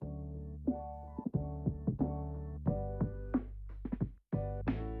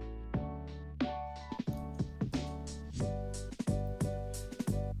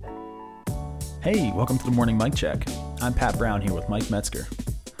Hey, welcome to the Morning Mic Check. I'm Pat Brown here with Mike Metzger.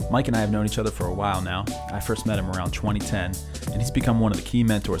 Mike and I have known each other for a while now. I first met him around 2010, and he's become one of the key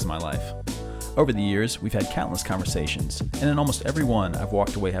mentors in my life. Over the years, we've had countless conversations, and in almost every one, I've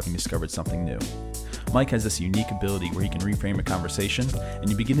walked away having discovered something new. Mike has this unique ability where he can reframe a conversation, and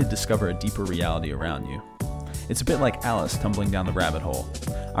you begin to discover a deeper reality around you. It's a bit like Alice tumbling down the rabbit hole.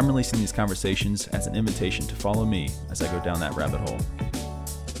 I'm releasing these conversations as an invitation to follow me as I go down that rabbit hole.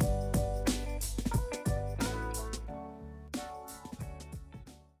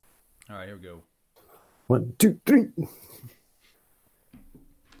 All right, here we go. 1, 2, 3.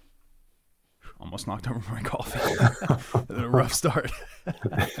 Almost knocked over my coffee. A rough start.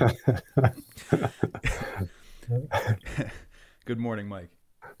 Good morning, Mike.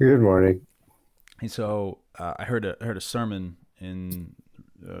 Good morning. And so I heard a sermon in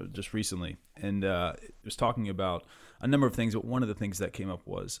just recently, and it was talking about a number of things. But one of the things that came up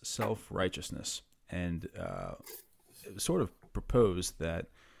was self-righteousness, and it was sort of proposed that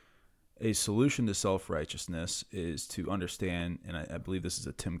a solution to self-righteousness is to understand, and I believe this is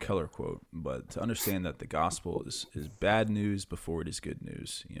a Tim Keller quote, but to understand that the gospel is bad news before it is good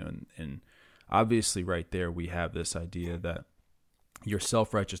news. You know, and obviously right there we have this idea that your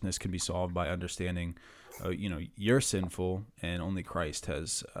self-righteousness can be solved by understanding, you're sinful and only Christ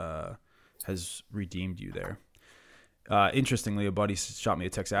has redeemed you there. Interestingly, a buddy shot me a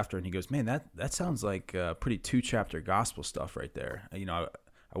text after, and he goes, "Man, that sounds like pretty 2-chapter gospel stuff right there."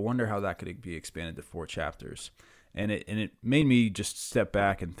 I wonder how that could be expanded to 4 chapters. And it made me just step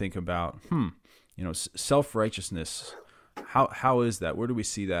back and think about, self-righteousness, how is that? Where do we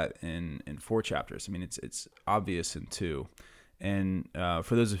see that in 4 chapters? I mean, it's obvious in 2. And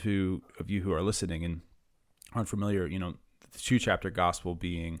for those of you who are listening and aren't familiar, the 2-chapter gospel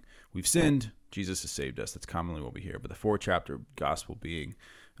being, we've sinned, Jesus has saved us. That's commonly what we hear. But the 4-chapter gospel being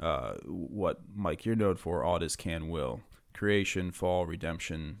what, Mike, you're known for, all is can will. Creation, fall,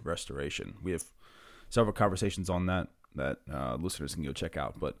 redemption, restoration. We have several conversations on that listeners can go check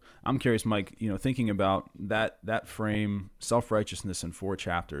out. But I'm curious, Mike, thinking about that frame, self-righteousness in 4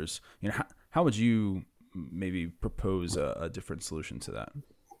 chapters, how would you maybe propose a different solution to that?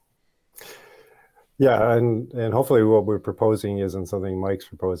 Yeah, and hopefully what we're proposing isn't something Mike's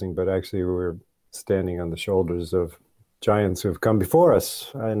proposing, but actually we're standing on the shoulders of giants who have come before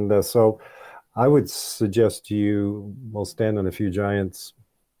us. And so I would suggest you will stand on a few giants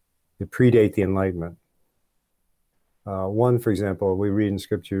that predate the Enlightenment. One, for example, we read in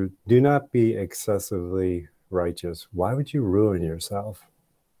Scripture, do not be excessively righteous. Why would you ruin yourself?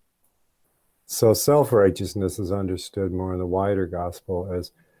 So self-righteousness is understood more in the wider gospel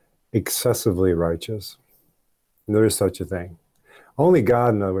as excessively righteous. And there is such a thing. Only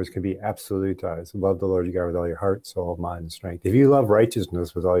God, in other words, can be absolutized. Love the Lord your God with all your heart, soul, mind, and strength. If you love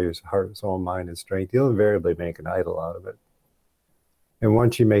righteousness with all your heart, soul, mind, and strength, you'll invariably make an idol out of it. And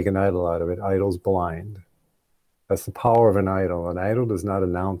once you make an idol out of it, idol's blind. That's the power of an idol. An idol does not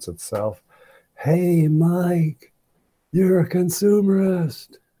announce itself. Hey, Mike, you're a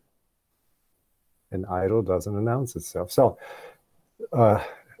consumerist. An idol doesn't announce itself. So,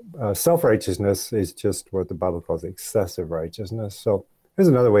 self-righteousness is just what the Bible calls excessive righteousness. So here's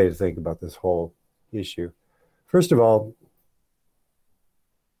another way to think about this whole issue. First of all,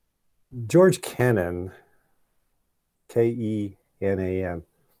 George Kennan, Kenan,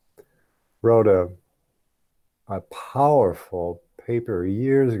 wrote a powerful paper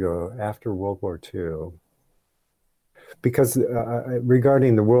years ago after World War II, because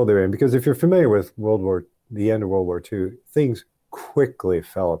regarding the world they're in, because if you're familiar with the end of World War II, things quickly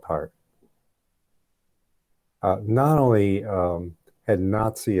fell apart. Not only had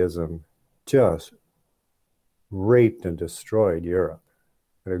Nazism just raped and destroyed Europe.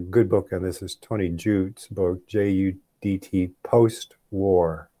 And a good book on this is Tony Judd's book, Judt,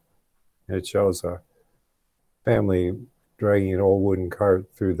 Post-War. And it shows a family dragging an old wooden cart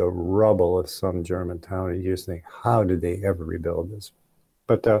through the rubble of some German town. And you just think, how did they ever rebuild this?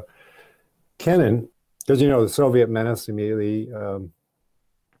 But Kennan, because, the Soviet menace immediately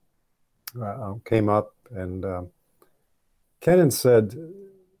came up, and Kennan said,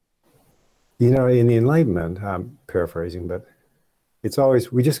 in the Enlightenment, I'm paraphrasing, but it's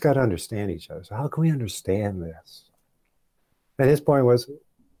always, we just got to understand each other. So how can we understand this? And his point was,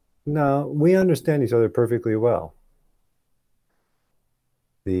 no, we understand each other perfectly well.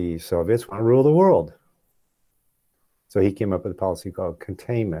 The Soviets want to rule the world. So he came up with a policy called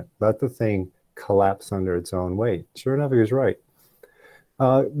containment. Let the thing collapse under its own weight. Sure enough, he was right.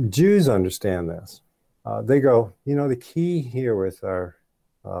 Jews understand this. They go, the key here with our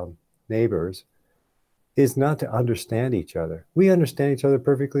neighbors is not to understand each other. We understand each other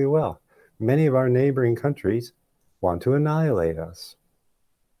perfectly well. many of our neighboring countries want to annihilate us.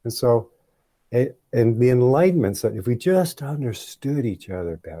 And so, and the Enlightenment said, if we just understood each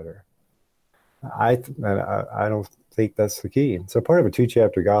other better, I don't think that's the key. So part of a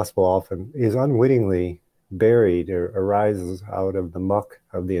two-chapter gospel often is unwittingly buried or arises out of the muck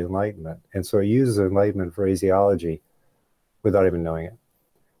of the Enlightenment. And so it uses Enlightenment phraseology without even knowing it.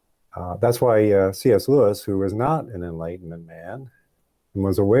 That's why C.S. Lewis, who was not an Enlightenment man and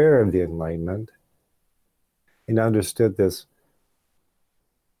was aware of the Enlightenment and understood this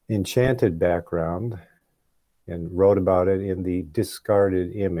enchanted background and wrote about it in the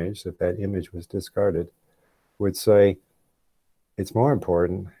discarded image, that image was discarded, would say it's more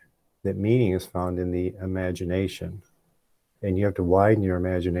important that meaning is found in the imagination. And you have to widen your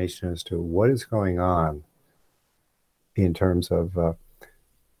imagination as to what is going on in terms of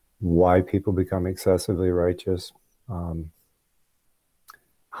why people become excessively righteous, how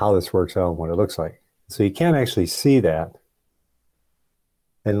this works out and what it looks like. So you can't actually see that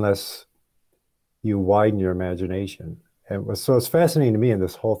unless you widen your imagination. And so it's fascinating to me in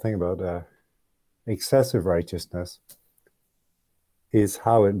this whole thing about excessive righteousness is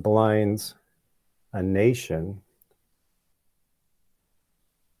how it blinds a nation.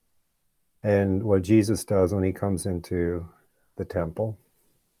 And what Jesus does when he comes into the temple.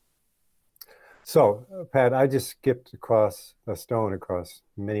 So, Pat, I just skipped across a stone across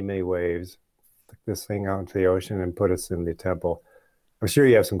many, many waves, took this thing out into the ocean and put us in the temple. I'm sure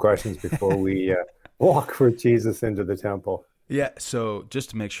you have some questions before we walk with Jesus into the temple. Yeah. So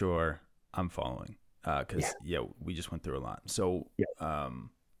just to make sure I'm following, because we just went through a lot. So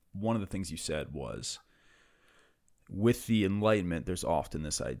one of the things you said was, with the Enlightenment, there's often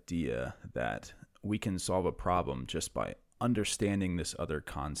this idea that we can solve a problem just by understanding this other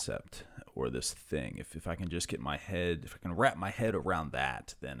concept or this thing. If I can just get if I can wrap my head around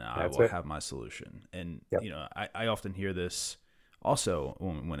that, then I will have my solution. And, I often hear this also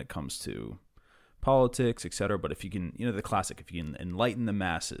when it comes to politics, etc. But if you can, the classic, if you can enlighten the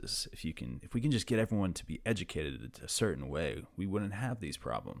masses, if we can just get everyone to be educated a certain way, we wouldn't have these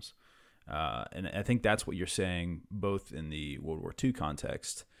problems. And I think that's what you're saying, both in the World War II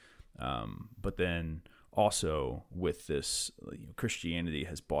context, but then also with this, Christianity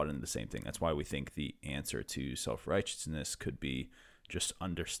has bought into the same thing. That's why we think the answer to self-righteousness could be just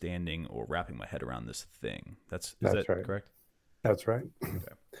understanding or wrapping my head around this thing. Is that right. Correct? That's right. Okay.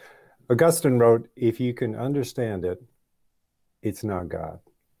 Augustine wrote, if you can understand it, it's not God.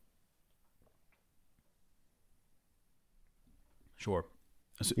 Sure.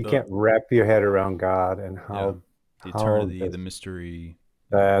 So, you can't wrap your head around God and how the eternity, the mystery.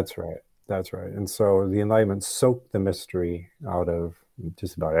 That's right. That's right. And so the Enlightenment soaked the mystery out of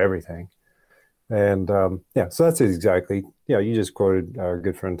just about everything. And so that's exactly, you just quoted our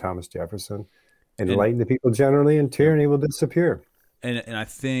good friend Thomas Jefferson. Enlighten the people generally, and tyranny will disappear. And I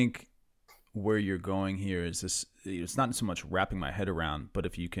think where you're going here is this: it's not so much wrapping my head around, but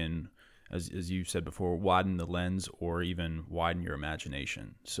if you can, as you said before, widen the lens or even widen your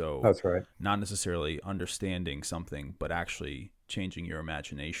imagination. So that's right. Not necessarily understanding something, but actually changing your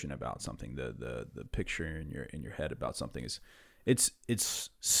imagination about something. The picture in your head about something it's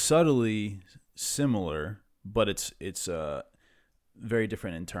subtly similar, but it's very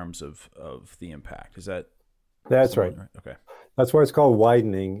different in terms of the impact. Is that? That's right. Okay. That's why it's called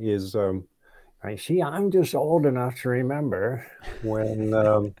widening. I'm just old enough to remember when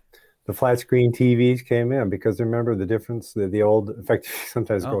the flat screen TVs came in, because remember the difference, the old, in fact, you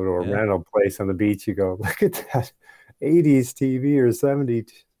sometimes go to a rental place on the beach, you go, look at that 80s TV or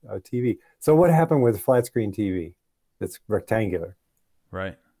 70s TV. So what happened with flat screen TV? It's rectangular.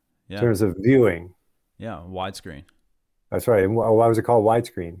 Right. Yeah. In terms of viewing. Yeah. Widescreen. That's right. And why was it called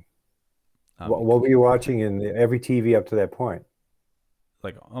widescreen? What were you watching in every TV up to that point?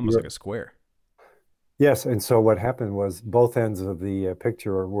 Almost like a square. Yes. And so what happened was both ends of the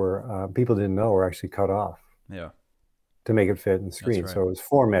picture were, people didn't know, were actually cut off. Yeah. To make it fit in the screen. Right. So it was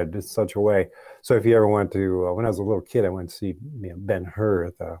formatted in such a way. So if you ever went to, when I was a little kid, I went to see Ben-Hur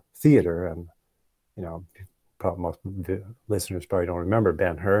at the theater. And, probably most listeners probably don't remember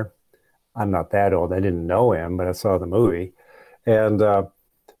Ben-Hur. I'm not that old. I didn't know him, but I saw the movie. And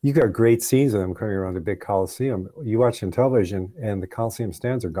you got great scenes of them coming around the big Coliseum. You watch on television and the Coliseum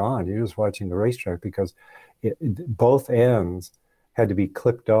stands are gone. You're just watching the racetrack because both ends had to be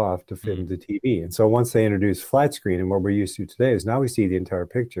clipped off to fit into TV. And so once they introduced flat screen, and what we're used to today is now we see the entire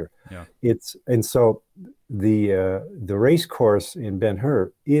picture. Yeah. And so the race course in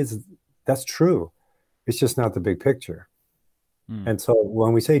Ben-Hur that's true. It's just not the big picture. And so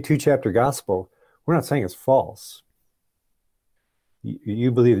when we say two-chapter gospel, we're not saying it's false.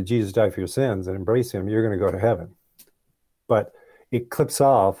 you believe that Jesus died for your sins and embrace him, you're going to go to heaven. But it clips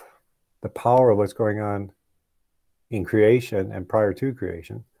off the power of what's going on in creation and prior to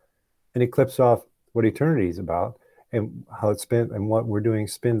creation, and it clips off what eternity is about and how it's spent and what we're doing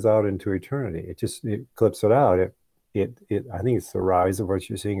spins out into eternity. It clips it out. I think it's the rise of what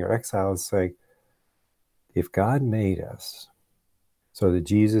you're seeing, your exiles saying, if God made us so that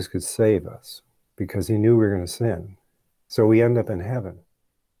Jesus could save us because he knew we were going to sin, so we end up in heaven,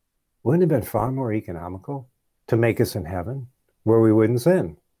 wouldn't it have been far more economical to make us in heaven where we wouldn't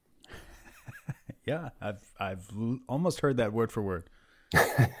sin? Yeah, I've almost heard that word for word.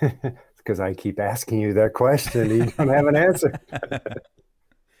 It's because I keep asking you that question. You don't have an answer.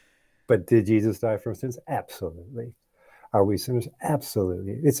 But did Jesus die for sins? Absolutely. Are we sinners?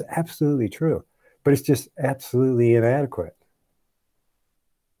 Absolutely. It's absolutely true. But it's just absolutely inadequate.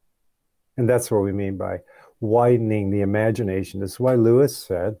 And that's what we mean by widening the imagination. This is why Lewis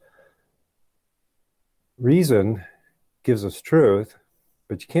said, reason gives us truth,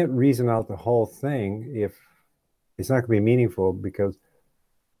 but you can't reason out the whole thing if it's not going to be meaningful, because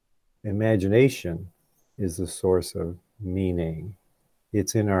imagination is the source of meaning.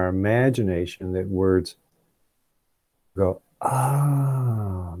 It's in our imagination that words go,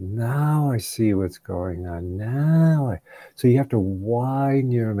 oh, now I see what's going on. So you have to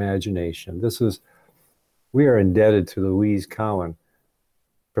widen your imagination. We are indebted to Louise Cowan,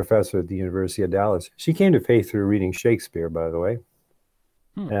 professor at the University of Dallas. She came to faith through reading Shakespeare, by the way.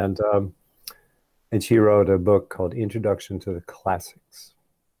 And she wrote a book called Introduction to the Classics.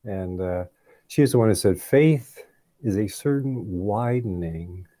 And she's the one who said, faith is a certain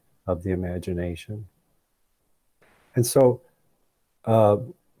widening of the imagination. And so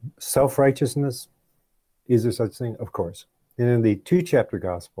self-righteousness, is there such thing? Of course. And in the 2-chapter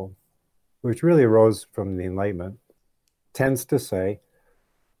gospel, which really arose from the Enlightenment, tends to say,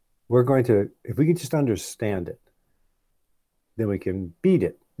 if we can just understand it, then we can beat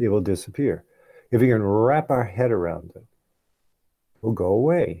it. It will disappear. If we can wrap our head around it, it will go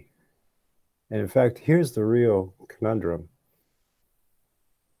away. And in fact, here's the real conundrum.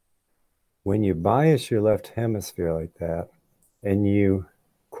 When you bias your left hemisphere like that, and you,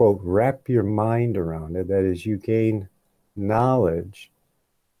 quote, wrap your mind around it, that is, you gain knowledge.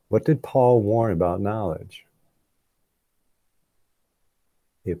 What did Paul warn about knowledge?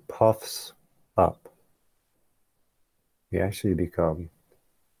 It puffs up. You actually become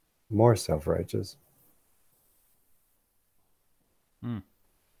more self-righteous. All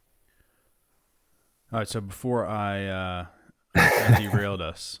right, so before I derailed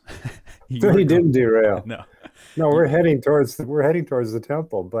us, he didn't derail. No, we're heading towards the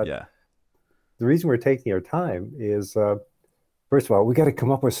temple. But yeah, the reason we're taking our time is, first of all, we got to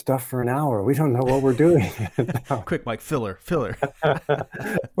come up with stuff for an hour. We don't know what we're doing. Quick, Mike, filler.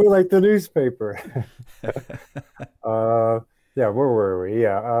 We're like the newspaper. Yeah, where were we?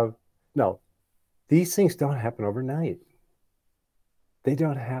 Yeah, no, these things don't happen overnight. They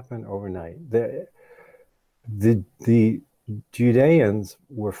don't happen overnight. The Judeans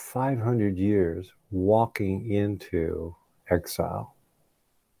were 500 years walking into exile.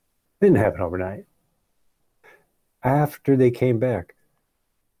 It didn't happen overnight. After they came back,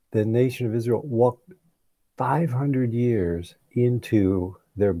 the nation of Israel walked 500 years into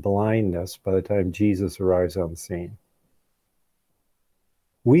their blindness by the time Jesus arrives on the scene.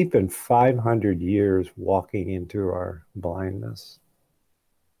 We've been 500 years walking into our blindness.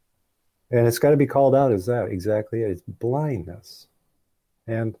 And it's got to be called out as that, exactly. It's blindness.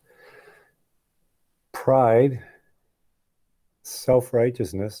 And pride,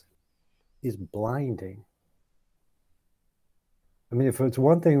 self-righteousness is blinding. I mean, if it's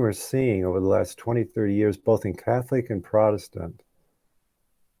one thing we're seeing over the last 20, 30 years, both in Catholic and Protestant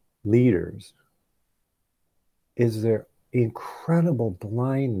leaders, is their incredible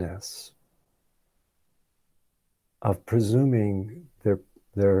blindness of presuming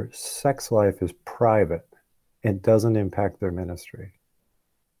their sex life is private and doesn't impact their ministry.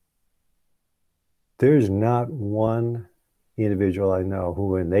 There's not one individual I know who,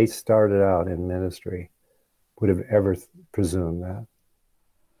 when they started out in ministry, would have ever presumed that.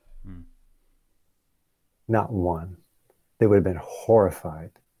 Not one. They would have been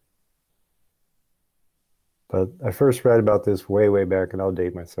horrified. But I first read about this way, way back, and I'll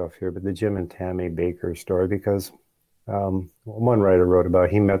date myself here, but the Jim and Tammy Baker story, because one writer wrote about,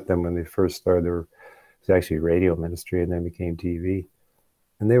 he met them when they first started. It was actually radio ministry and then became TV.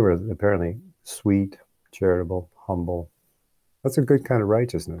 And they were apparently sweet, charitable, humble. That's a good kind of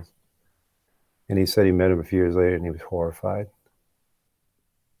righteousness. And he said he met him a few years later and he was horrified.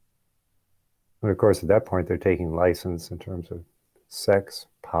 And of course, at that point, they're taking license in terms of sex,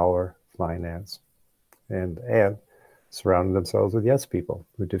 power, finance, and surrounded themselves with yes people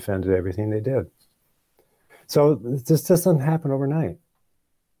who defended everything they did. So this doesn't happen overnight.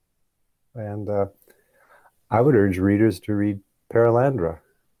 And I would urge readers to read Perelandra,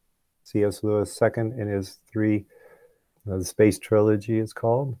 C.S. Lewis' second in his three, the Space Trilogy is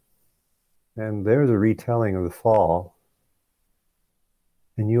called. And there's a retelling of the fall.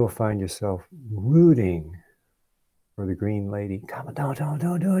 And you'll find yourself rooting for the Green Lady. Come on, don't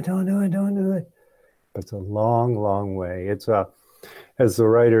do it, don't do it. But it's a long, long way. It's as the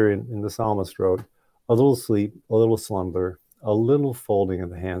writer in the Psalmist wrote, a little sleep, a little slumber, a little folding of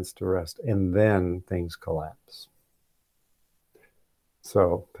the hands to rest, and then things collapse.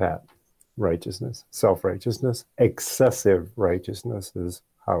 So, Pat, righteousness, self-righteousness, excessive righteousness is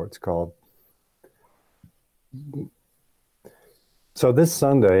how it's called. So this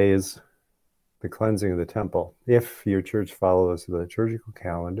Sunday is the cleansing of the temple, if your church follows the liturgical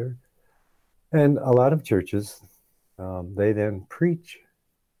calendar. And a lot of churches, they then preach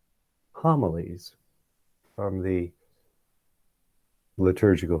homilies from the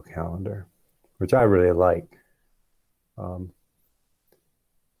liturgical calendar, which I really like.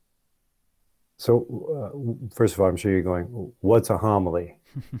 First of all, I'm sure you're going, what's a homily?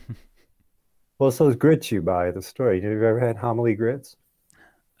 Well, it's those grits you buy at the store. Have you ever had homily grits?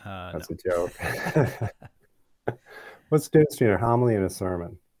 That's No. a joke. What's the difference between a homily and a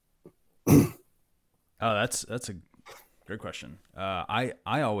sermon? Oh, that's a great question. I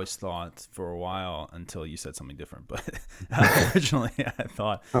always thought for a while until you said something different, but originally I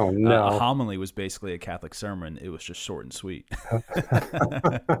thought a homily was basically a Catholic sermon. It was just short and sweet.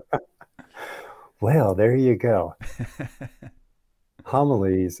 Well, there you go.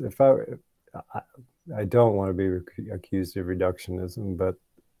 Homilies. I don't want to be accused of reductionism, but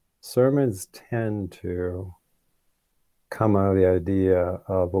sermons tend to come out of the idea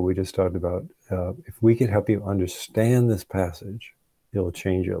of what we just talked about. If we could help you understand this passage, it'll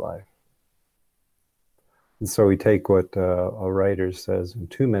change your life. And so we take what a writer says in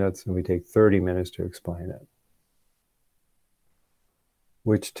 2 minutes and we take 30 minutes to explain it.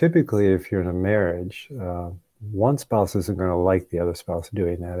 Which typically, if you're in a marriage, one spouse isn't going to like the other spouse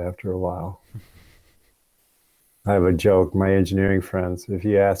doing that after a while. I have a joke. My engineering friends, if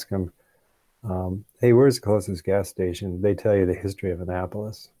you ask them, hey, where's the closest gas station? They tell you the history of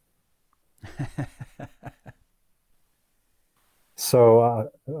Annapolis. So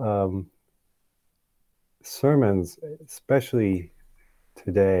sermons, especially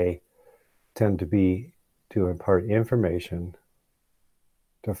today, tend to impart information,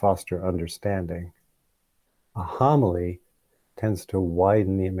 to foster understanding. A homily tends to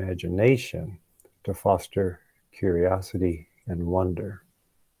widen the imagination, to foster curiosity and wonder.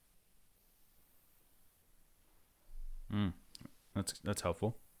 That's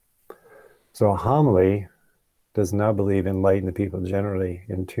helpful. So a homily does not believe enlighten the people generally,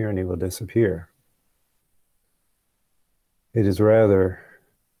 and tyranny will disappear. It is rather,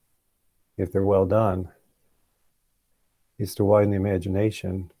 if they're well done, is to widen the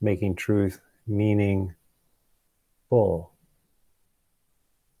imagination, making truth meaningful.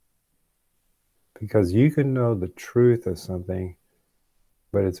 Because you can know the truth of something,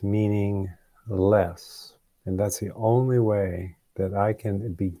 but it's meaningless. And that's the only way that I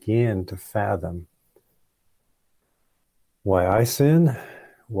can begin to fathom why I sin,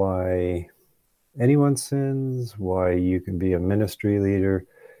 why anyone sins, why you can be a ministry leader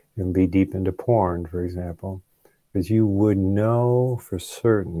and be deep into porn, for example. Because you would know for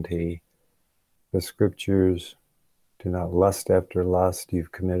certainty the scriptures do not lust after lust.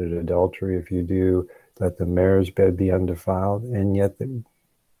 You've committed adultery if you do. Let the marriage bed be undefiled. And yet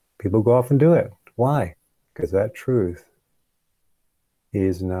people go off and do it. Why? Because that truth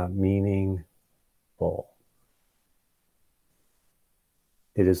is not meaningful.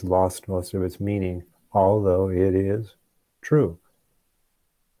 It has lost most of its meaning, although it is true.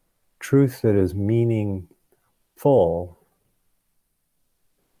 Truth that is meaningful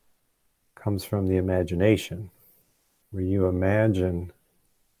comes from the imagination, where you imagine,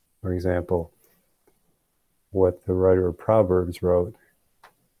 for example, what the writer of Proverbs wrote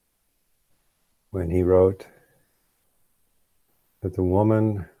when he wrote that the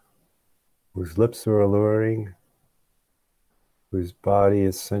woman whose lips are alluring, whose body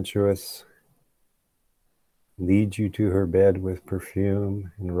is sensuous, leads you to her bed with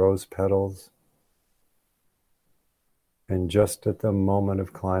perfume and rose petals, and just at the moment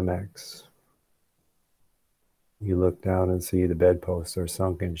of climax, you look down and see the bedposts are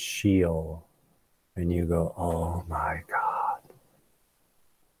sunk in Sheol, and you go, oh my God.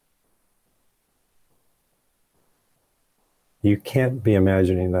 You can't be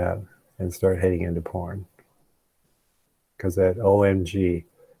imagining that and start heading into porn, because that OMG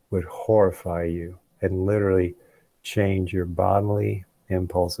would horrify you and literally change your bodily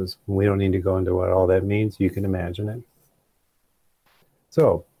impulses. We don't need to go into what all that means. You can imagine it.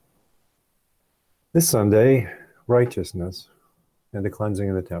 So, this Sunday, righteousness and the cleansing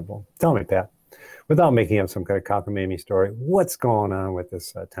of the temple. Tell me, Pat, without making up some kind of cockamamie story, what's going on with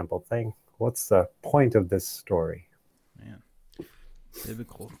this temple thing? What's the point of this story? Man,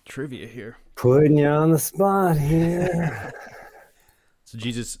 biblical trivia here. Putting you on the spot here. So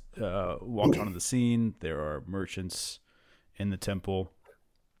Jesus walks onto the scene. There are merchants in the temple,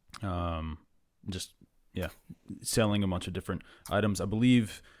 just selling a bunch of different items. I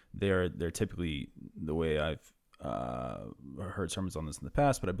believe they're typically, the way I've heard sermons on this in the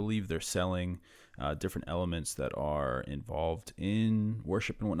past, but I believe they're selling different elements that are involved in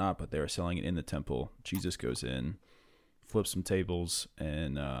worship and whatnot. But they're selling it in the temple. Jesus goes in, flips some tables,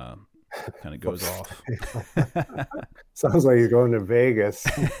 and kind of goes off. Sounds like he's going to Vegas.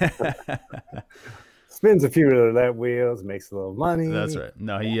 Spins a few of that wheels, makes a little money. That's right.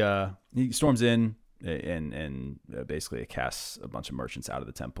 No, he storms in and basically casts a bunch of merchants out of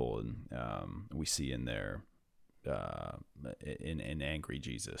the temple, and we see in there in angry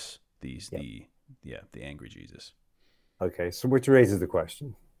Jesus the angry Jesus. Okay, so which raises the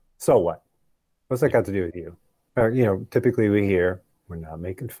question: so what? What's that got to do with you? Typically we hear, we're not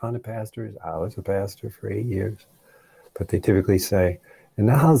making fun of pastors. I was a pastor for 8 years, but they typically say, and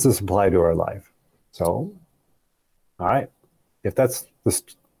now how does this apply to our life? So, all right, if that's the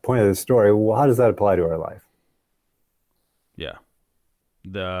point of the story, well, how does that apply to our life? Yeah.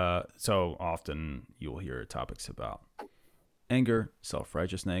 So often you'll hear topics about anger,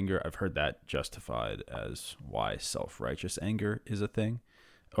 self-righteous anger. I've heard that justified as why self-righteous anger is a thing,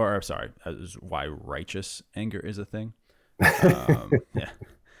 or I'm sorry, as why righteous anger is a thing. So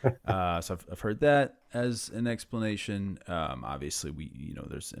I've heard that as an explanation. Obviously,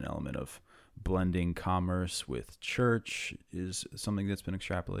 there's an element of blending commerce with church is something that's been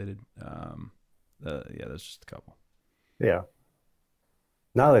extrapolated. There's just a couple. Yeah.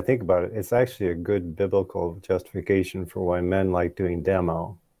 Now that I think about it, it's actually a good biblical justification for why men like doing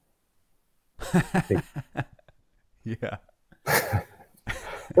demo. Yeah.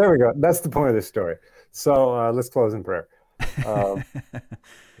 There we go. That's the point of this story. So let's close in prayer.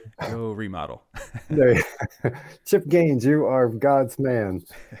 Go remodel. Chip Gaines, you are God's man.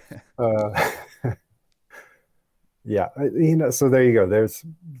 Yeah, so there you go. This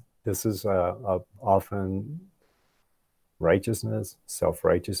is often righteousness,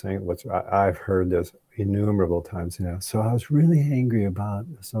 self-righteous anger, which I've heard this innumerable times now. So I was really angry about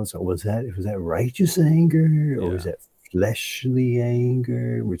so-and-so. Was that righteous anger, or was that fleshly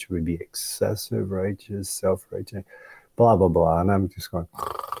anger, which would be excessive righteous, self-righteous, blah, blah, blah. And I'm just going,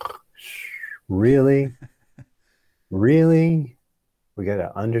 really? Really? We got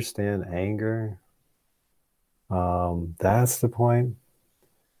to understand anger. That's the point.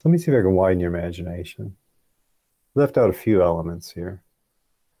 Let me see if I can widen your imagination. Left out a few elements here.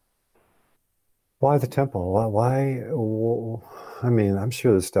 Why the temple? Why? I mean, I'm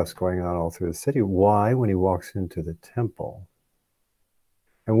sure there's stuff's going on all through the city. Why, when he walks into the temple?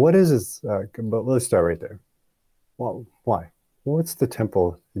 And what is this? But let's start right there. Well, why? What's the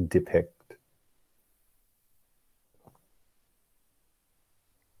temple depict?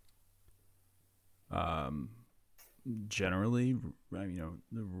 Generally, the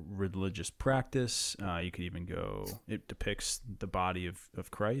religious practice. You could even go, it depicts the body of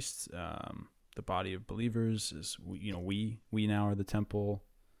Christ, the body of believers. Is we now are the temple.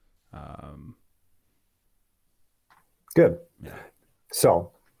 Good. Yeah.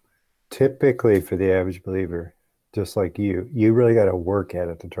 So typically for the average believer, just like you really got to work at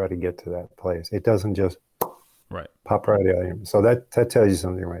it to try to get to that place. It doesn't just pop right out of you. So that tells you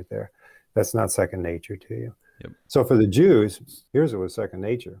something right there. That's not second nature to you. Yep. So for the Jews, here's what was second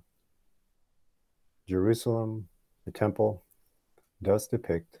nature. Jerusalem, the temple, does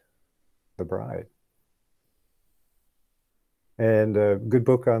depict the bride. And a good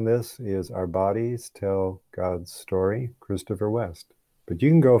book on this is Our Bodies Tell God's Story, Christopher West. But you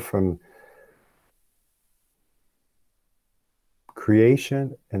can go from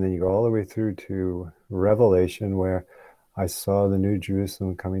creation and then you go all the way through to Revelation, where I saw the New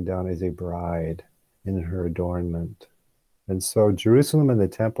Jerusalem coming down as a bride in her adornment. And so Jerusalem and the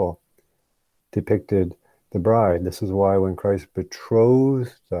temple depicted the bride. This is why when Christ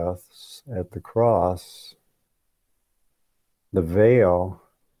betrothed us at the cross, the veil,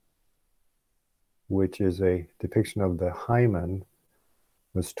 which is a depiction of the hymen,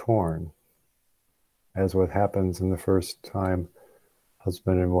 was torn. as what happens in the first time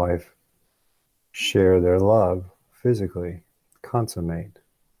husband and wife share their love physically, consummate.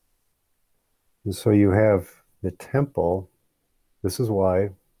 And so you have the temple. This is why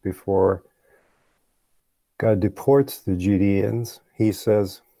before God deports the Judeans, he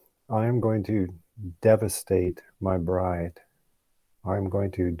says, I am going to devastate my bride. I'm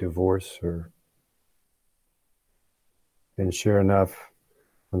going to divorce her. And sure enough,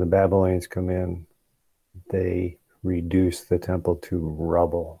 when the Babylonians come in, they reduce the temple to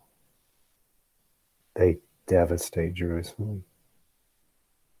rubble. They devastate Jerusalem.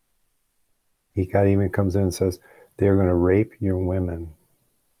 God even comes in and says, they're going to rape your women.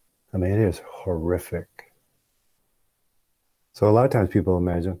 I mean, it is horrific. So a lot of times people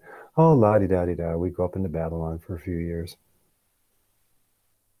imagine, oh, la-di-da-di-da, we go up into Babylon for a few years.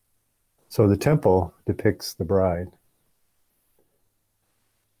 So the temple depicts the bride.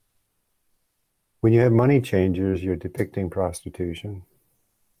 When you have money changers, you're depicting prostitution.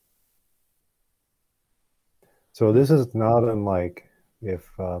 So this is not unlike if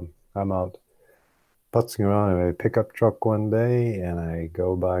I'm out putzing around in a pickup truck one day and I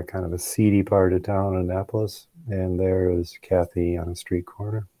go by kind of a seedy part of town in Annapolis, and there is Kathy on a street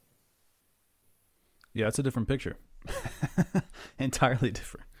corner. Yeah, it's a different picture. Entirely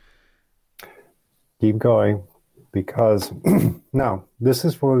different. Keep going, because now this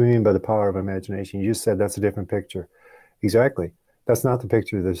is what we mean by the power of imagination. You just said that's a different picture. Exactly. That's not the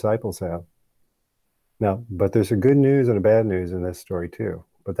picture the disciples have. Now, but there's a good news and a bad news in this story too.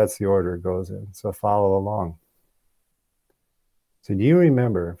 But that's the order it goes in. So follow along. So do you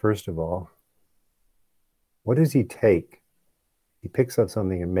remember, first of all, what does he take? He picks up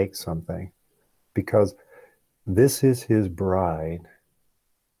something and makes something, because this is his bride.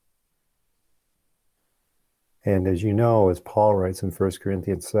 And as you know, as Paul writes in 1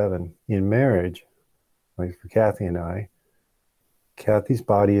 Corinthians 7, in marriage, like for Kathy and I, Kathy's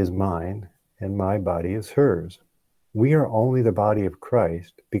body is mine and my body is hers. We are only the body of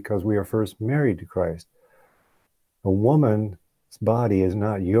Christ because we are first married to Christ. A woman's body is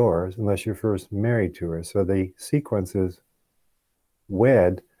not yours unless you're first married to her. So the sequence is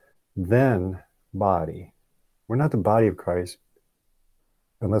wed, then body. We're not the body of Christ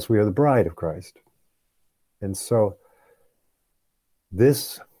unless we are the bride of Christ. And so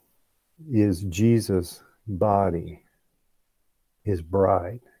this is Jesus' body, his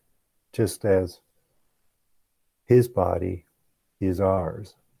bride, just as his body is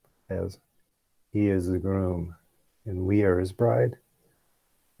ours, as he is the groom and we are his bride.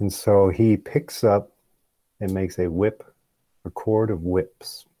 And so he picks up and makes a whip, a cord of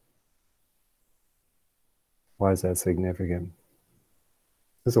whips. Why is that significant?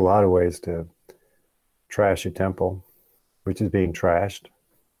 There's a lot of ways to trash a temple, which is being trashed.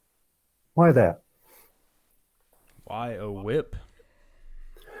 Why that? Why a whip?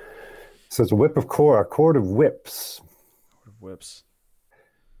 So it's a whip of cord, a cord of whips. Cord of whips.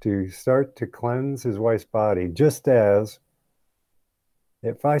 To start to cleanse his wife's body, just as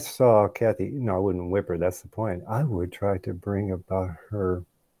if I saw Kathy, I wouldn't whip her, that's the point. I would try to bring about her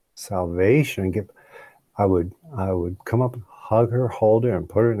salvation. I would come up, hug her, hold her, and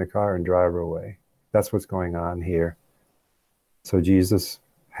put her in the car and drive her away. That's what's going on here. So Jesus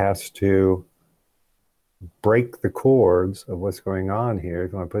has to break the cords of what's going on here,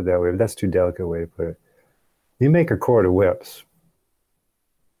 if you want to put it that way, but that's too delicate a way to put it. You make a cord of whips.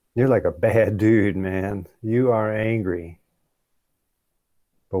 You're like a bad dude, man. You are angry.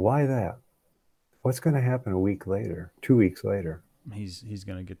 But why that? What's going to happen a week later, 2 weeks later? He's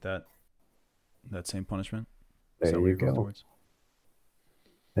going to get that same punishment. There you go.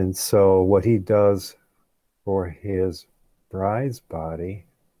 And so what he does for his bride's body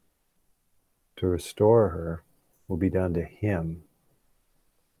to restore her will be done to him,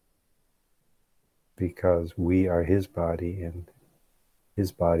 because we are his body and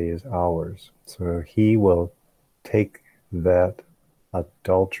his body is ours. So he will take that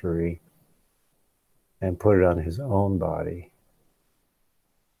adultery and put it on his own body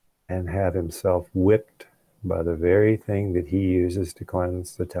and have himself whipped by the very thing that he uses to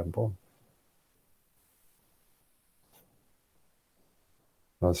cleanse the temple.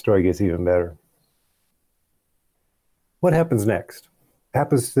 Well, the story gets even better. What happens next?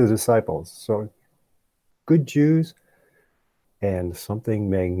 Happens to the disciples. So good Jews, and something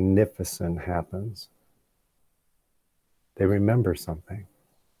magnificent happens. They remember something.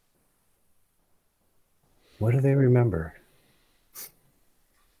 What do they remember?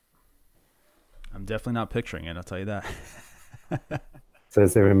 I'm definitely not picturing it, I'll tell you that.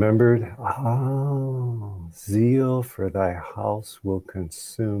 Says they remembered, zeal for thy house will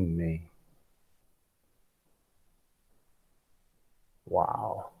consume me.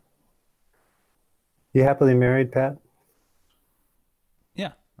 Wow. You happily married, Pat?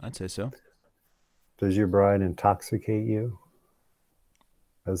 Yeah, I'd say so. Does your bride intoxicate you,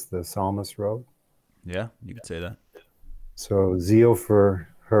 as the psalmist wrote? Yeah, you could say that. So zeal for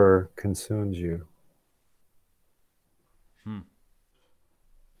her consumes you. Hmm.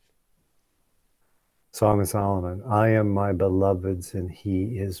 Song of Solomon, I am my beloved's and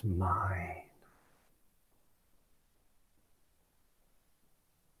he is mine.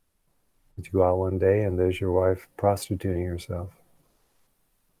 But you go out one day and there's your wife prostituting herself.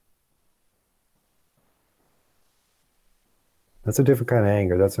 That's a different kind of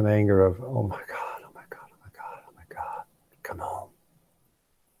anger. That's an anger of, oh my God, oh my God, oh my God, oh my God. Come on.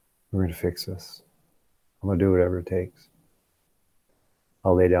 We're going to fix this. I'm going to do whatever it takes.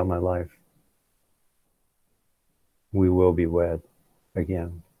 I'll lay down my life. We will be wed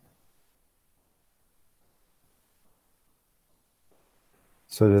again.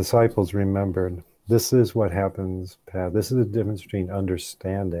 So the disciples remembered, this is what happens, Pat. This is the difference between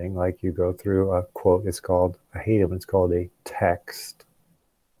understanding, like you go through a quote, it's called, I hate them, it's called a text.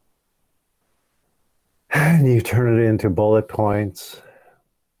 And you turn it into bullet points.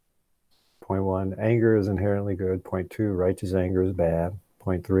 Point 1, anger is inherently good. Point 2, righteous anger is bad.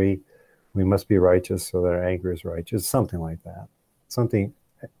 Point 3, we must be righteous so that our anger is righteous. Something like that. Something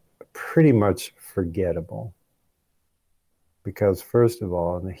pretty much forgettable. Because first of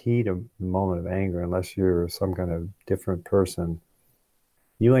all, in the heat of the moment of anger, unless you're some kind of different person,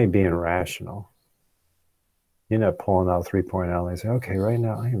 you ain't being rational. You're not pulling out 3.0 and say, okay, right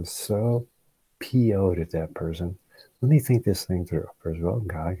now I am so PO'd at that person. Let me think this thing through. First of all,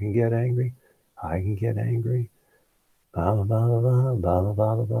 God can get angry. I can get angry. Blah, blah, blah, blah, blah,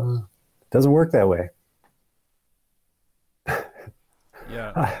 blah, blah, blah. It doesn't work that way.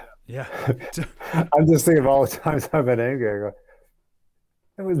 Yeah. Yeah. I'm just thinking of all the times I've been angry. I go,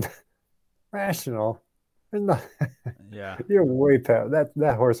 it was rational. Not, Yeah. you're way past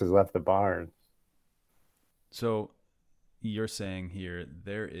that horse has left the barn. So you're saying here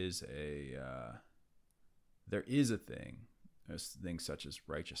there is a thing, there's things such as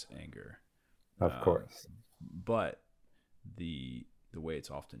righteous anger, Of um, course. but the way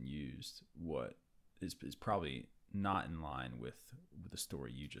it's often used, what is probably not in line with the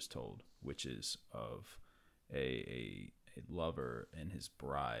story you just told, which is of a lover and his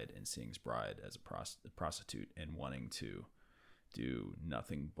bride, and seeing his bride as a prostitute and wanting to do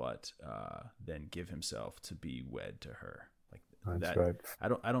nothing but then give himself to be wed to her. Like That's that. right.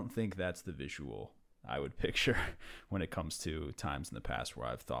 I don't think that's the visual I would picture when it comes to times in the past where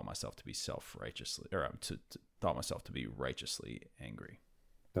I've thought myself to be self-righteously, or thought myself to be righteously angry.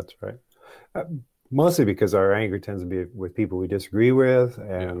 That's right. Uh, Mostly because our anger tends to be with people we disagree with,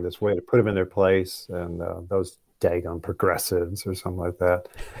 Yeah. and this way to put them in their place, and those daggone progressives or something like that,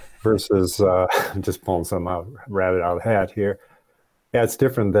 versus just pulling some rabbit out of the hat here. Yeah, it's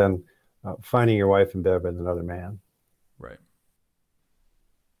different than finding your wife in bed with another man, Right.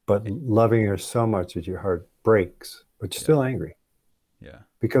 but loving her so much that your heart breaks, but you're Yeah. still angry Yeah.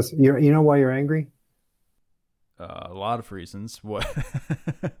 because you know why you're angry? A lot of reasons. What?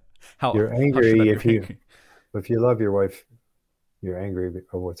 how You're how should I angry be angry? if you love your wife, you're angry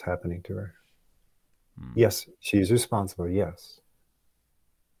of what's happening to her. Hmm. Yes, she's responsible, yes.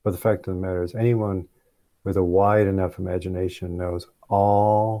 But the fact of the matter is, anyone with a wide enough imagination knows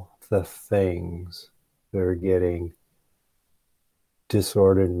all the things that are getting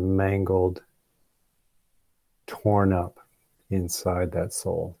disordered, mangled, torn up inside that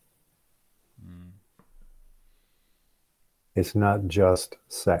soul. Hmm. It's not just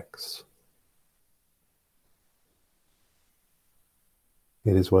sex.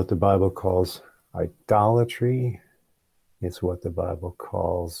 It is what the Bible calls idolatry. It's what the Bible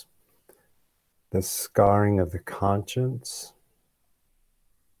calls the scarring of the conscience.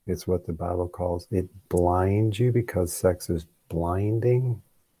 It's what the Bible calls it blinds you, because sex is blinding.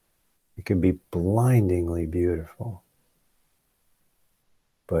 It can be blindingly beautiful,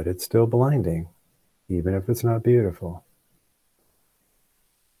 but it's still blinding, even if it's not beautiful.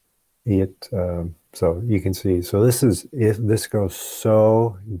 So you can see. So this goes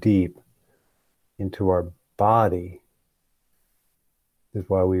so deep into our body. Is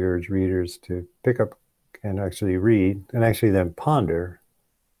why we urge readers to pick up and actually read, and actually then ponder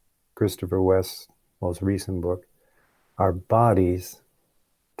Christopher West's most recent book, Our Bodies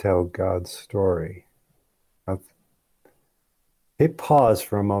Tell God's Story. Now, hit pause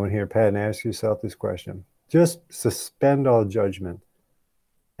for a moment here, Pat, and ask yourself this question. Just suspend all judgment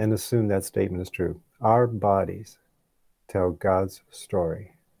and assume that statement is true. Our bodies tell God's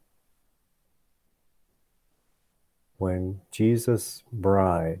story. when Jesus'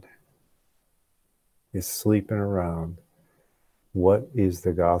 bride is sleeping around, what is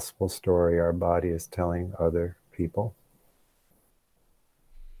the gospel story our body is telling other people?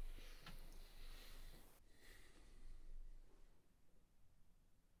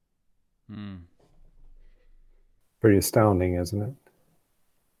 Hmm. Pretty astounding, isn't it?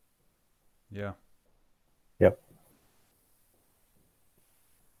 Yeah. Yep.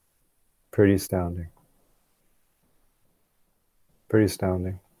 Pretty astounding. Pretty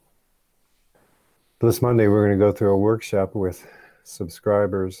astounding. This Monday, we're going to go through a workshop with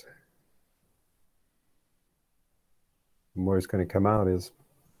subscribers. And where it's going to come out is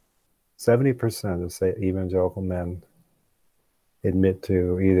 70% of, say, evangelical men admit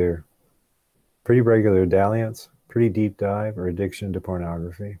to either pretty regular dalliance, pretty deep dive, or addiction to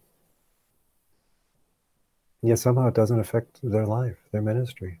pornography. Yet somehow it doesn't affect their life, their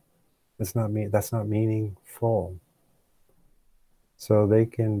ministry. That's not meaningful. So they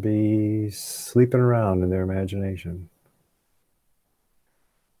can be sleeping around in their imagination.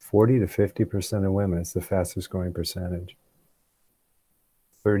 40 to 50% of women, it's the fastest growing percentage.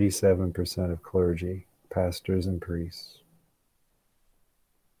 37% of clergy, pastors and priests.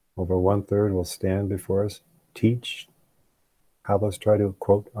 Over 1/3 will stand before us, teach, help us try to,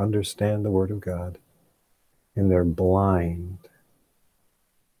 quote, understand the Word of God. And they're blind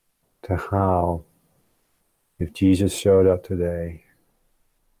to how, if Jesus showed up today,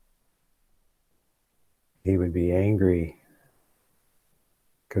 he would be angry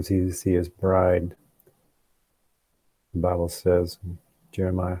because he would see his bride, the Bible says in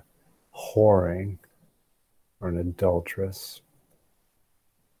Jeremiah, whoring or an adulteress.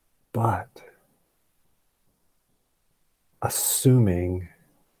 But assuming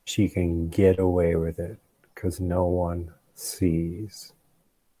she can get away with it because no one sees.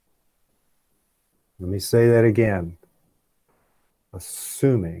 Let me say that again.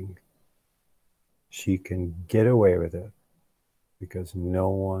 Assuming she can get away with it because no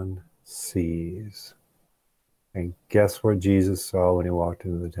one sees. And guess what Jesus saw when he walked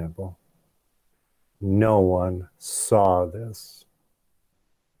into the temple? No one saw this.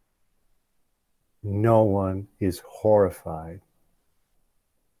 No one is horrified.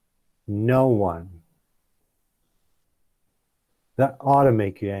 No one. That ought to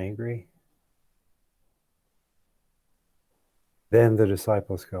make you angry. Then the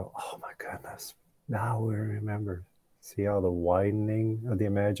disciples go, oh my goodness, now we remember. See how the widening of the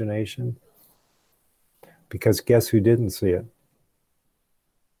imagination? Because guess who didn't see it?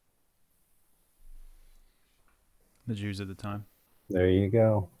 The Jews at the time. There you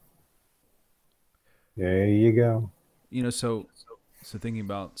go. There you go. So thinking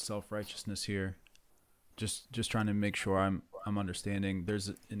about self-righteousness here, just trying to make sure I'm understanding. There's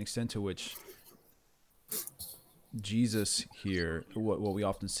an extent to which Jesus here, what we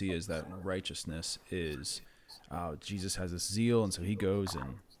often see is that righteousness is Jesus has this zeal, and so he goes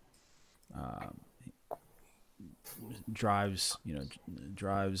and drives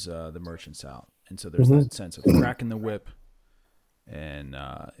the merchants out, and so there's that sense of cracking the whip, and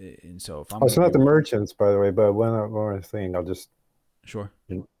so if I'm it's not the merchants, by the way, but one other thing, I'll just sure.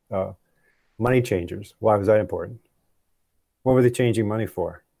 Money changers. Why was that important? What were they changing money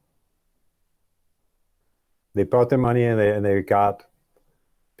for? They brought their money in and they got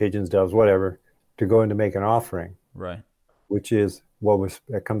pigeons, doves, whatever, to go in to make an offering. Right. Which is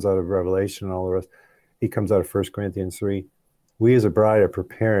that comes out of Revelation and all the rest. It comes out of 1 Corinthians 3. We as a bride are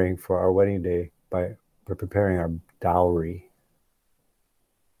preparing for our wedding day by preparing our dowry.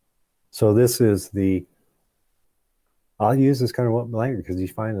 So this is I'll use this kind of language because you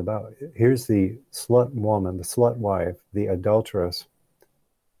find about. Here's the slut woman, the slut wife, the adulteress,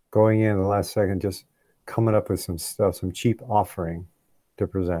 going in the last second, just coming up with some stuff, some cheap offering to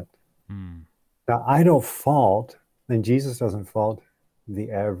present. Now, I don't fault, and Jesus doesn't fault the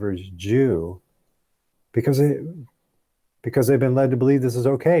average Jew because they've been led to believe this is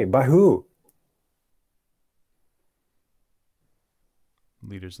okay. By who?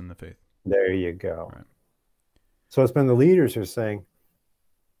 Leaders in the faith. There you go. Right. So it's been the leaders who are saying,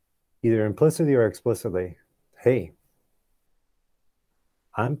 either implicitly or explicitly, hey,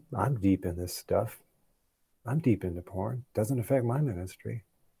 I'm deep in this stuff. I'm deep into porn. Doesn't affect my ministry.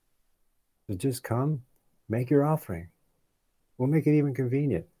 So just come, make your offering. We'll make it even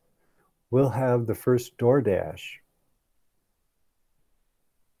convenient. We'll have the first DoorDash.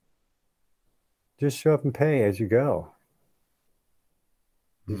 Just show up and pay as you go.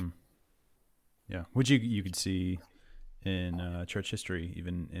 Yeah, which you could see in church history,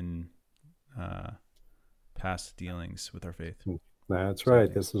 even in past dealings with our faith. That's Same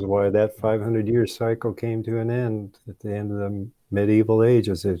right. things. This is why that 500-year cycle came to an end at the end of the medieval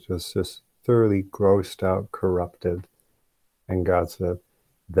ages. It was just thoroughly grossed out, corrupted. And God said,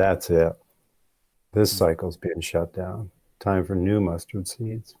 that's it. This Hmm. cycle's being shut down. Time for new mustard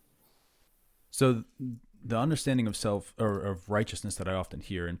seeds. So the understanding of self or of righteousness that I often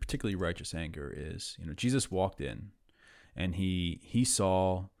hear, and particularly righteous anger, is, Jesus walked in and he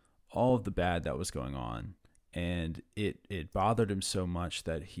saw all of the bad that was going on, and it bothered him so much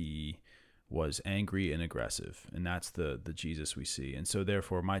that he was angry and aggressive, and that's the Jesus we see. And so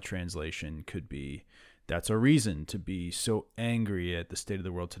therefore my translation could be, that's a reason to be so angry at the state of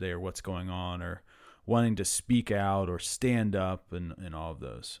the world today, or what's going on, or wanting to speak out or stand up, and all of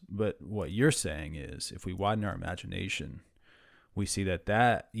those. But what you're saying is, if we widen our imagination, we see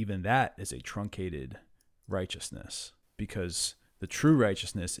that even that is a truncated righteousness, because the true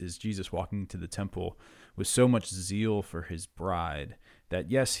righteousness is Jesus walking to the temple with so much zeal for his bride that,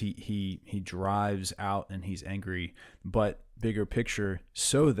 yes, he drives out and he's angry, but bigger picture,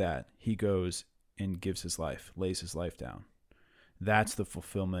 so that he goes and gives his life, lays his life down. That's the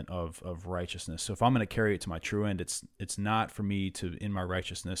fulfillment of righteousness. So if I'm going to carry it to my true end, it's not for me to, in my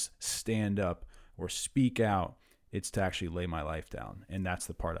righteousness, stand up or speak out. It's to actually lay my life down, and that's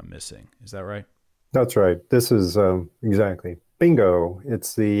the part I'm missing. Is that right? That's right. This is exactly bingo.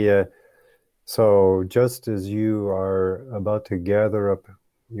 It's so just as you are about to gather up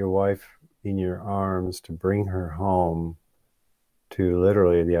your wife in your arms to bring her home, to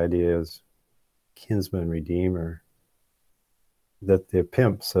literally the idea is kinsman redeemer, that the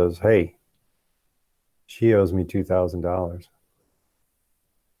pimp says, hey, she owes me $2,000.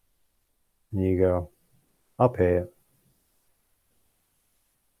 And you go, I'll pay it,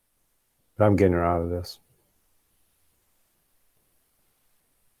 but I'm getting her out of this.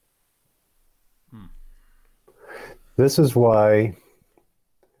 Hmm. This is why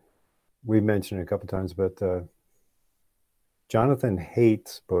we mentioned it a couple times, but Jonathan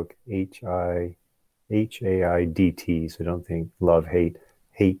Haidt's book, H-A-I-D-T, so don't think love, hate,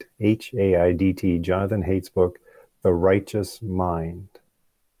 hate, H-A-I-D-T, Jonathan Haidt's book, The Righteous Mind,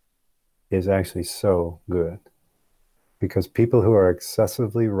 is actually so good, because people who are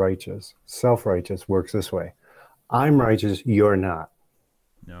excessively righteous, self-righteous, works this way. I'm righteous, you're not.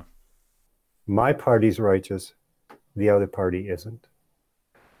 No. My party's righteous, the other party isn't.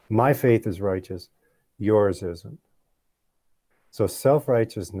 My faith is righteous, yours isn't. So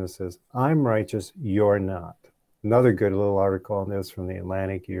self-righteousness is, I'm righteous, you're not. Another good little article on this from the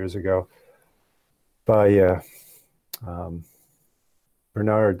Atlantic years ago by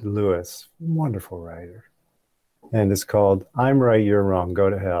Bernard Lewis, wonderful writer. And it's called, I'm Right, You're Wrong, Go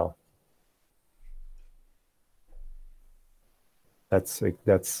to Hell. That's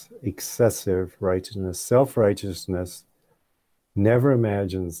excessive righteousness. Self-righteousness never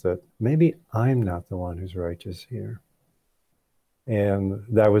imagines that maybe I'm not the one who's righteous here. And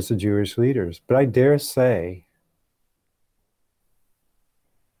that was the Jewish leaders. But I dare say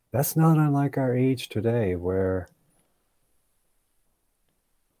that's not unlike our age today, where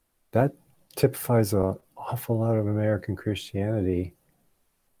that typifies an awful lot of American Christianity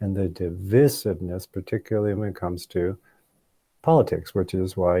and the divisiveness, particularly when it comes to politics, which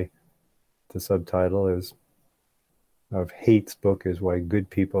is why the subtitle is of Haidt's book is Why Good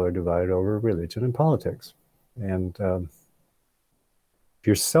People Are Divided Over Religion and Politics. And if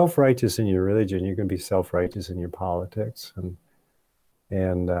you're self-righteous in your religion, you're going to be self-righteous in your politics,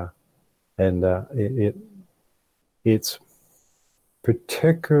 it's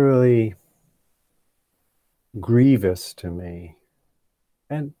particularly grievous to me,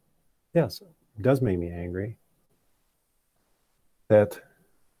 and yes, it does make me angry, that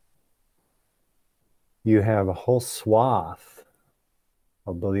you have a whole swath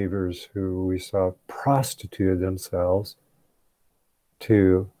of believers who we saw prostituted themselves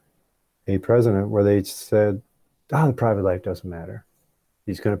to a president where they said, the private life doesn't matter.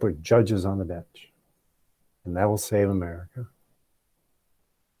 He's going to put judges on the bench, and that will save America.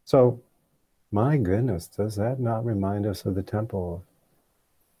 So, my goodness, does that not remind us of the temple?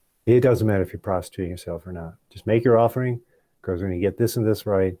 It doesn't matter if you're prostituting yourself or not. Just make your offering, because we're going to get this and this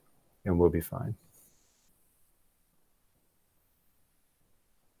right, and we'll be fine.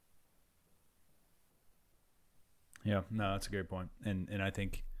 Yeah, no, that's a great point. And I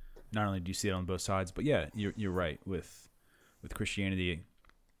think not only do you see it on both sides, but yeah, you're right. With Christianity,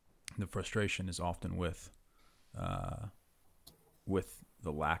 the frustration is often with the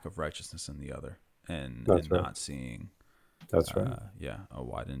lack of righteousness in the other, and That's right. not seeing That's right. yeah, a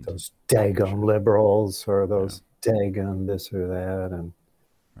widened Those daggum liberals, or those Yeah. daggum this or that,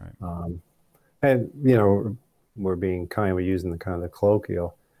 Right. and you know, we're being kind, we're using the kind of the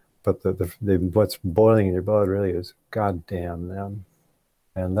colloquial, but the what's boiling in your blood really is God damn them.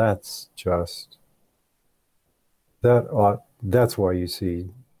 And that's just that's why you see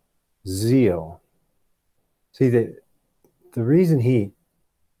zeal. See, the reason he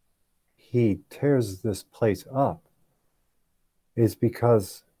tears this place up is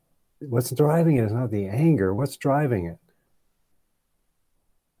because what's driving it is not the anger. What's driving it?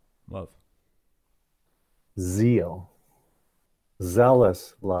 Love. Zeal.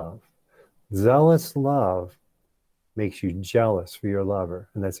 Zealous love. Zealous love makes you jealous for your lover.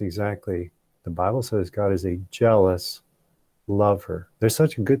 And that's exactly, the Bible says God is a jealous lover. There's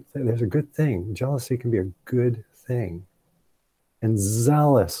such a good thing. There's a good thing. Jealousy can be a good thing. And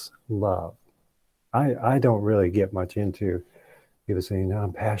zealous love. I don't really get much into people saying, no,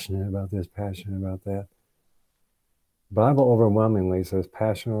 I'm passionate about this, passionate about that. Bible overwhelmingly says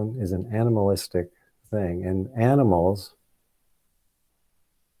passion is an animalistic thing. And animals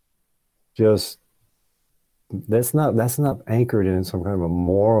just, that's not anchored in some kind of a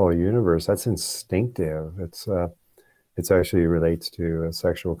moral universe. That's instinctive. It's actually relates to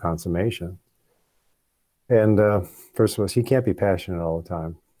sexual consummation. And first of all, you can't be passionate all the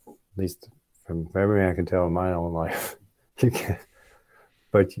time. At least from everything I can tell in my own life, you can't.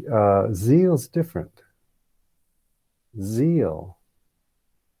 But zeal's different. Zeal,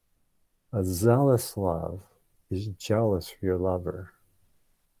 a zealous love, is jealous for your lover.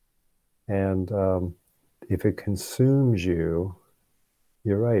 And if it consumes you,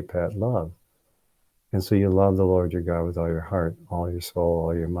 you're right, Pat, love. And so you love the Lord your God with all your heart, all your soul,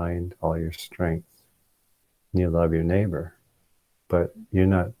 all your mind, all your strength. And you love your neighbor. But you're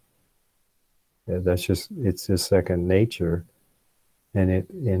not, it's just second nature. And it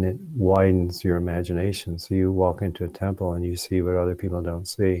widens your imagination. So you walk into a temple and you see what other people don't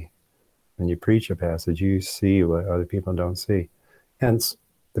see. When you preach a passage, you see what other people don't see. Hence,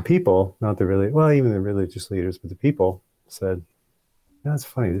 the people, not the really, well, even the religious leaders, but the people said, that's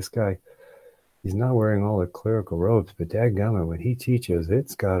funny, this guy, he's not wearing all the clerical robes, but dadgummit, when he teaches,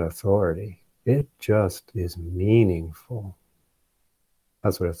 it's got authority. It just is meaningful.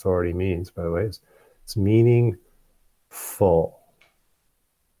 That's what authority means, by the way. It's meaningful.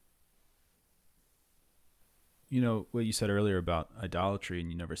 You know what you said earlier about idolatry and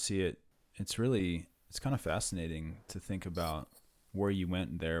you never see it. It's kind of fascinating to think about where you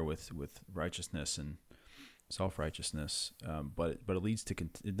went there with righteousness and self-righteousness. But it leads to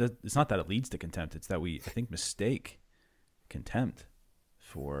it's not that it leads to contempt. It's that I think mistake contempt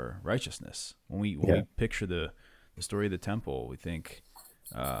for righteousness. When we picture the story of the temple, we think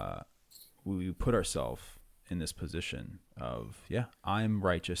we put ourselves in this position of, I'm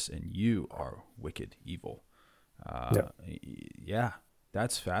righteous and you are wicked, evil.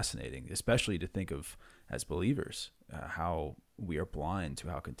 That's fascinating, especially to think of as believers, how we are blind to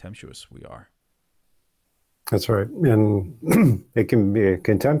how contemptuous we are. That's right. And it can be,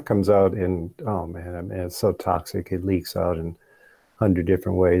 contempt comes out in, oh man, I mean, it's so toxic. It leaks out in 100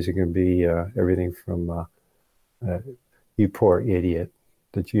 different ways. It can be everything from, you poor idiot,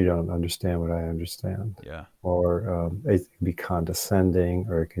 that you don't understand what I understand. Yeah. Or it can be condescending,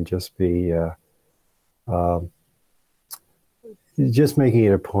 or it can just be just making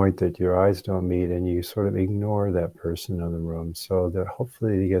it a point that your eyes don't meet and you sort of ignore that person in the room, so that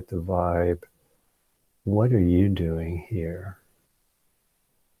hopefully you get the vibe, what are you doing here?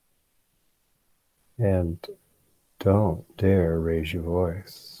 And don't dare raise your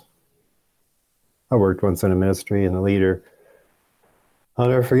voice. I worked once in a ministry, and the leader, I'll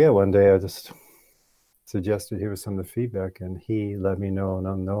never forget, one day I just suggested here was some of the feedback, and he let me know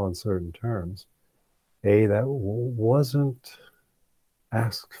in no uncertain terms, that wasn't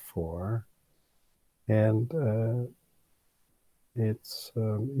asked for, and it's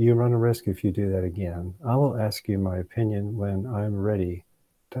you run a risk if you do that again. I will ask you my opinion when I'm ready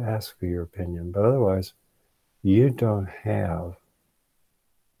to ask for your opinion, but otherwise you don't have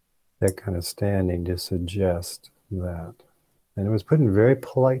that kind of standing to suggest that. And it was put in very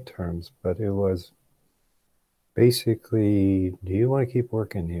polite terms, but it was basically, do you want to keep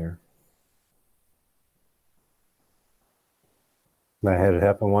working here? I had it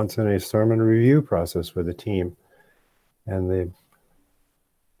happen once in a sermon review process with a team, and the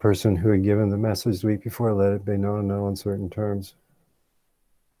person who had given the message the week before let it be known in no uncertain terms.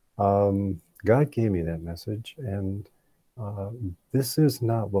 God gave me that message, and this is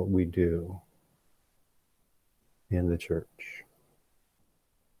not what we do in the church.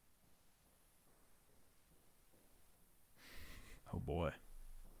 Oh boy.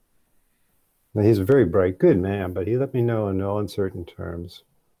 Now, he's a very bright, good man, but he let me know in no uncertain terms,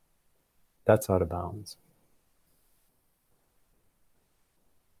 that's out of bounds.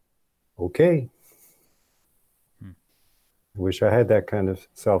 okay. Hmm. I wish I had that kind of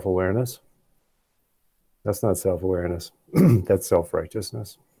self-awareness. That's not self-awareness. That's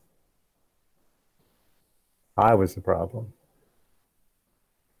self-righteousness. I was the problem.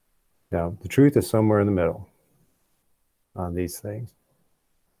 Now, the truth is somewhere in the middle on these things.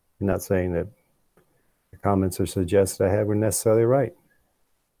 I'm not saying that the comments or suggestions I had were necessarily right.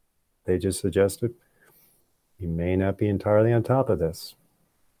 They just suggested you may not be entirely on top of this.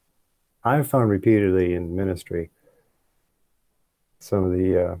 I've found repeatedly in ministry, some of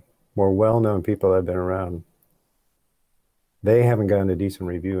the more well-known people I've been around, they haven't gotten a decent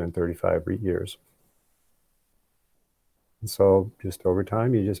review in 35 years. And so just over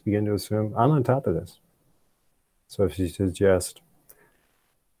time, you just begin to assume, I'm on top of this. So if you suggest,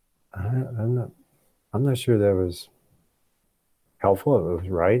 I'm not sure that was helpful, it was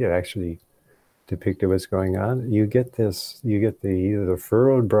right, it actually depicted what's going on, you get either the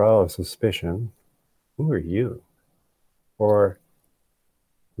furrowed brow of suspicion, who are you? Or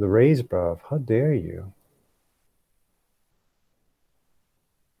the raised brow of, how dare you?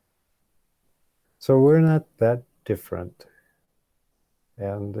 So we're not that different.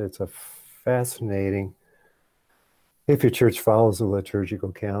 And it's a fascinating, if your church follows the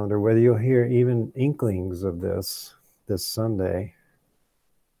liturgical calendar, whether you'll hear even inklings of this Sunday,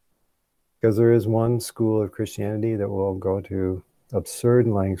 because there is one school of Christianity that will go to absurd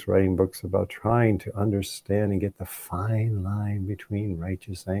lengths writing books about trying to understand and get the fine line between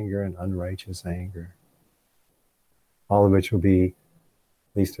righteous anger and unrighteous anger. All of which will be,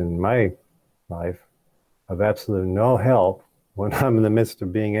 at least in my life, of absolute no help when I'm in the midst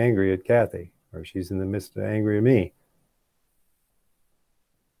of being angry at Kathy, or she's in the midst of angry at me.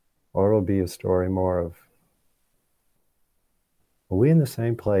 Or it'll be a story more of, are we in the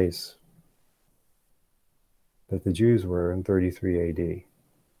same place that the Jews were in 33 AD,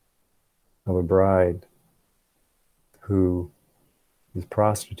 of a bride who is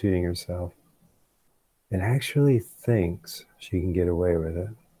prostituting herself and actually thinks she can get away with it?